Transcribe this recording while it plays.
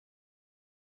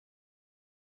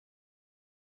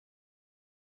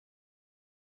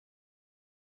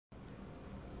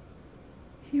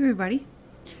Hey everybody,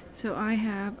 so I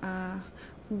have a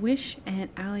Wish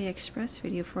and Aliexpress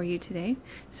video for you today.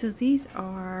 So these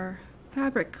are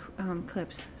fabric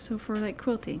clips, so for like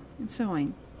quilting and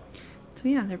sewing. So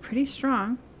yeah, they're pretty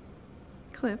strong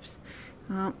clips.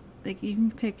 Like you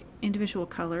can pick individual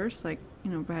colors, like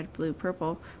red, blue,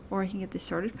 purple, or you can get the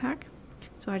assorted pack.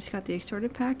 So I just got the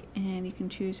assorted pack, and you can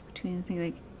choose between I think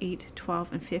like 8,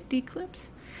 12, and 50 clips.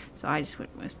 So I just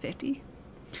went with 50.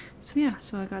 So yeah,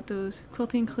 so I got those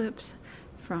quilting clips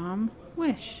from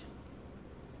Wish.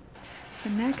 The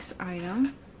next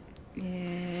item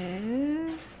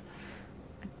is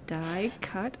a die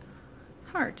cut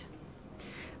heart.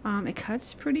 It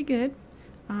cuts pretty good.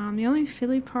 The only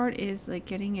fiddly part is like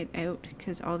getting it out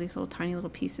because all these little tiny little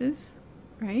pieces,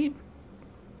 right?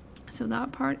 So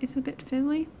that part is a bit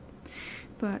fiddly,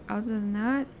 but other than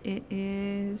that, it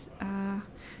is a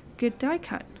good die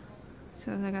cut.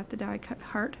 So I got the die cut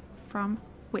heart from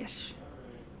Wish.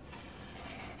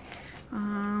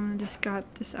 Just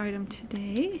got this item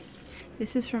today.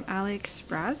 This is from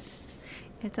Aliexpress.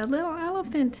 It's a little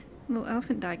elephant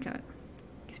die cut.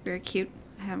 It's very cute.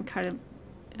 I haven't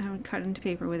cut into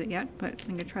paper with it yet, but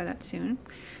I'm gonna try that soon.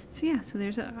 So yeah, so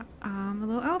there's a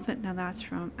little elephant. Now that's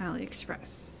from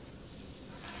Aliexpress.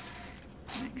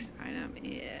 Next item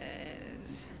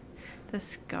is the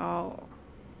skull.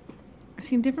 I've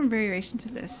seen different variations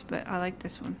of this, but I like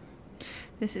this one.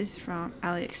 This is from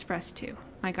Aliexpress too.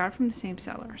 I got it from the same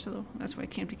seller, so that's why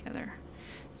it came together.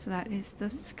 So that is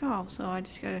the skull. So I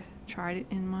just gotta try it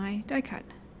in my die cut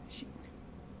machine.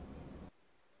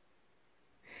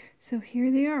 So here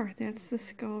they are. That's the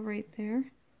skull right there.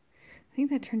 I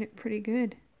think that turned it pretty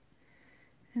good.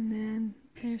 And then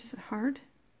there's the heart.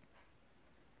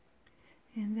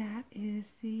 And that is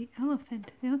the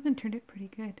elephant. The elephant turned it pretty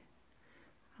good.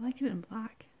 I like it in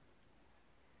black.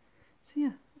 So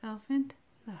yeah, elephant,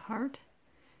 the heart,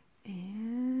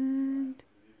 and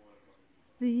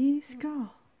the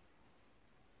skull.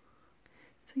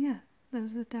 So yeah,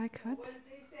 those are the die cuts.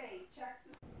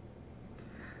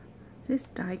 This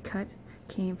die cut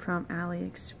came from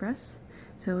Aliexpress.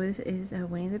 So this is a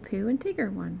Winnie the Pooh and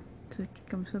Tigger one. So it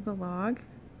comes with a log.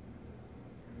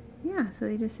 Yeah, so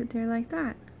they just sit there like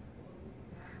that.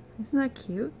 Isn't that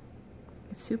cute?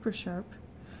 It's super sharp.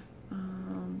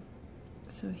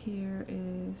 So here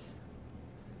is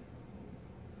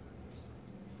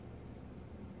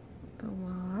the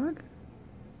log.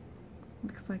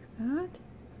 Looks like that.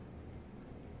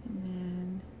 And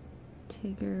then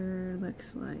Tigger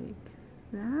looks like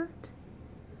that.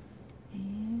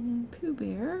 And Pooh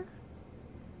Bear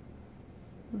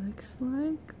looks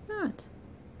like that.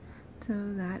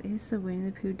 So that is the Winnie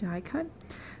the Pooh die cut.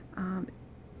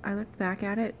 I looked back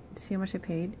at it to see how much I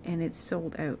paid, and it's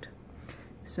sold out.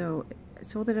 So it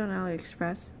sold it on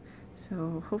AliExpress.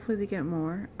 So hopefully they get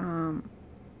more.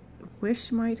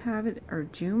 Wish might have it, or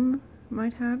Joom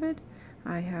might have it.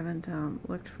 I haven't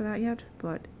looked for that yet,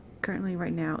 but currently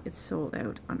right now it's sold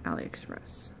out on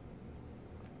AliExpress.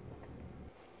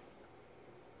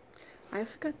 I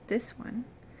also got this one.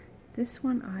 This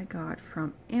one I got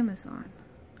from Amazon.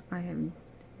 I have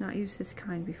not used this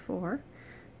kind before,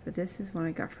 but this is one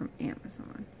I got from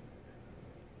Amazon.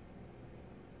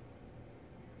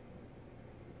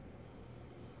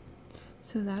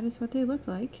 So that is what they look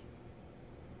like.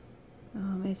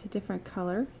 It's a different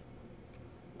color.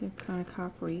 They're kind of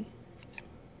coppery.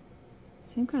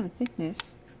 Same kind of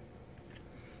thickness.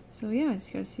 So yeah, I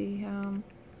just gotta see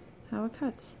how it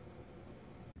cuts.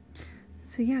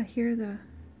 So yeah, here are the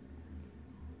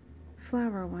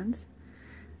flower ones.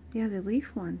 Yeah, the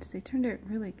leaf ones, they turned out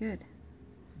really good.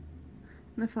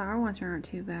 And the flower ones aren't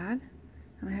too bad.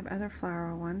 And I have other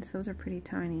flower ones, those are pretty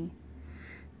tiny.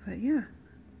 But yeah,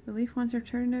 the leaf ones are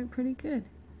turned out pretty good.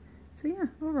 So yeah,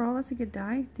 overall that's a good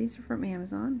die. These are from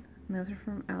Amazon, and those are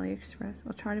from AliExpress.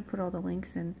 I'll try to put all the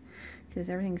links in, because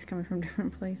everything's coming from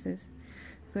different places.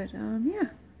 But yeah,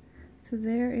 so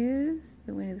there is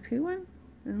the Winnie the Pooh one,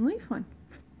 and the leaf one.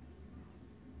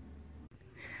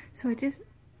 So I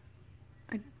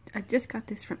just got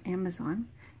this from Amazon.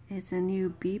 It's a new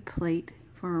B plate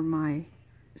for my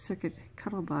Circuit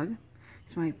Cutterbug.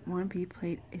 So my one B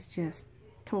plate is just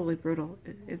totally brutal.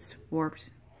 It's warped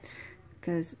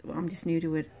because I'm just new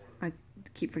to it. I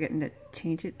keep forgetting to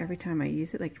change it every time I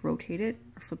use it, like rotate it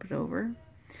or flip it over.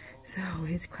 So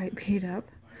it's quite beat up.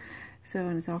 So,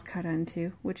 and it's all cut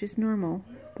onto, which is normal,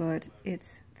 but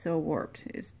it's so warped.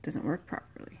 It doesn't work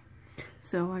properly.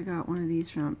 So I got one of these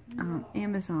from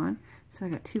Amazon. So I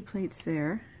got 2 plates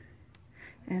there.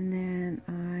 And then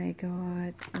I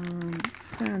got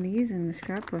some of these in the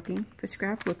scrapbooking. Put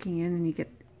scrapbooking in, and you get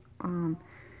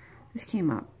this came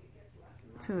up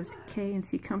So it's K and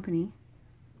C Company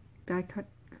die cut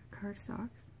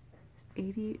cardstocks. It's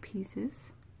 88 pieces,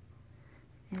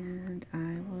 and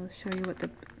I will show you what the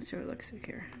it looks like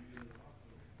here.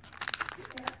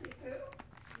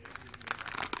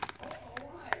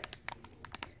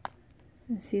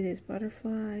 And see, there's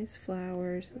butterflies,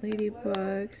 flowers,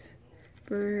 ladybugs,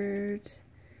 birds,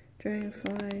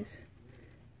 dragonflies.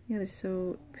 Yeah,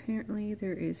 so apparently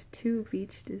there is 2 of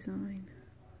each design.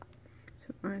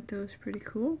 So aren't those pretty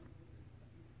cool?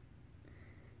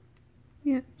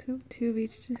 Yeah, so 2 of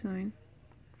each design.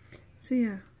 So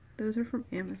yeah, those are from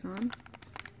Amazon.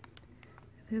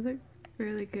 They look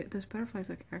really good. Those butterflies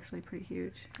look actually pretty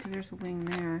huge. Because there's a wing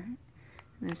there,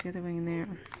 and there's the other wing there.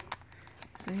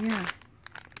 So yeah,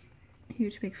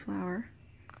 huge big flower.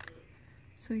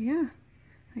 So yeah,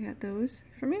 I got those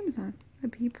from Amazon. A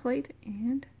bee plate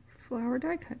and flower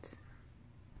die cuts.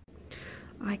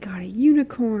 I got a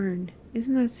unicorn.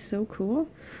 Isn't that so cool?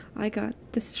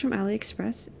 This is from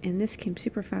Aliexpress, and this came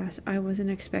super fast. I wasn't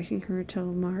expecting her till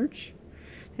March,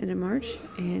 end of March,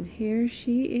 and here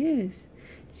she is.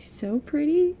 She's so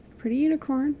pretty, pretty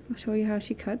unicorn. I'll show you how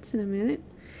she cuts in a minute.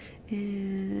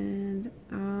 And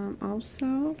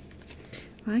also,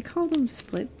 I call them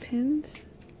split pins,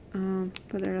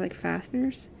 but they're like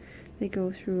fasteners. They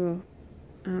go through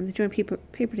they join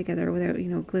paper together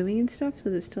without, gluing and stuff, so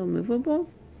they're still movable,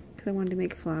 because I wanted to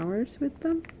make flowers with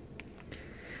them.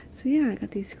 So yeah, I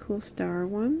got these cool star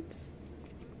ones.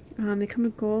 They come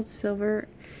with gold, silver,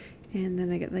 and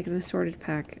then I get like an assorted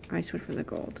pack. I just went for the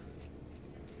gold,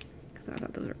 because I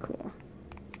thought those were cool.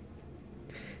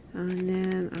 And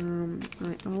then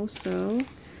I also,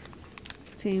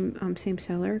 same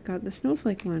seller, got the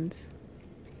snowflake ones.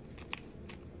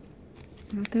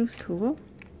 Aren't those cool?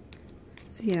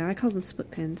 So yeah, I call them split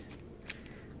pins.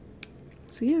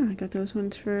 So yeah, I got those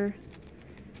ones for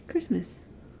Christmas.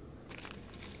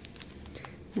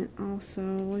 And also,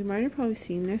 you might have probably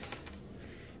seen this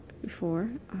before.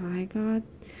 I got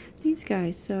these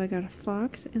guys. So I got a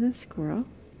fox and a squirrel.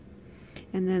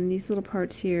 And then these little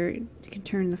parts here, you can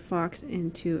turn the fox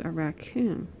into a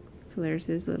raccoon. So there's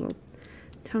his little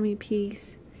tummy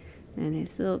piece, and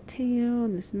his little tail,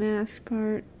 and this mask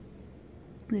part.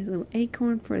 There's a little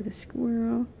acorn for the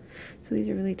squirrel. So these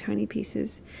are really tiny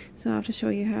pieces. So I'll have to show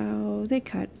you how they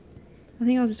cut. I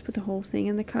think I'll just put the whole thing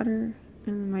in the cutter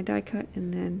and my die cut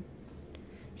and then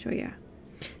show you.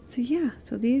 So yeah,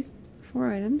 so these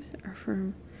 4 items are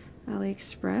from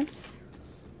Aliexpress.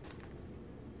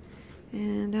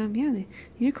 And yeah, the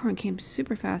unicorn came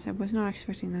super fast. I was not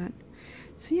expecting that.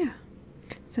 So yeah,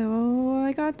 so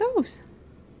I got those.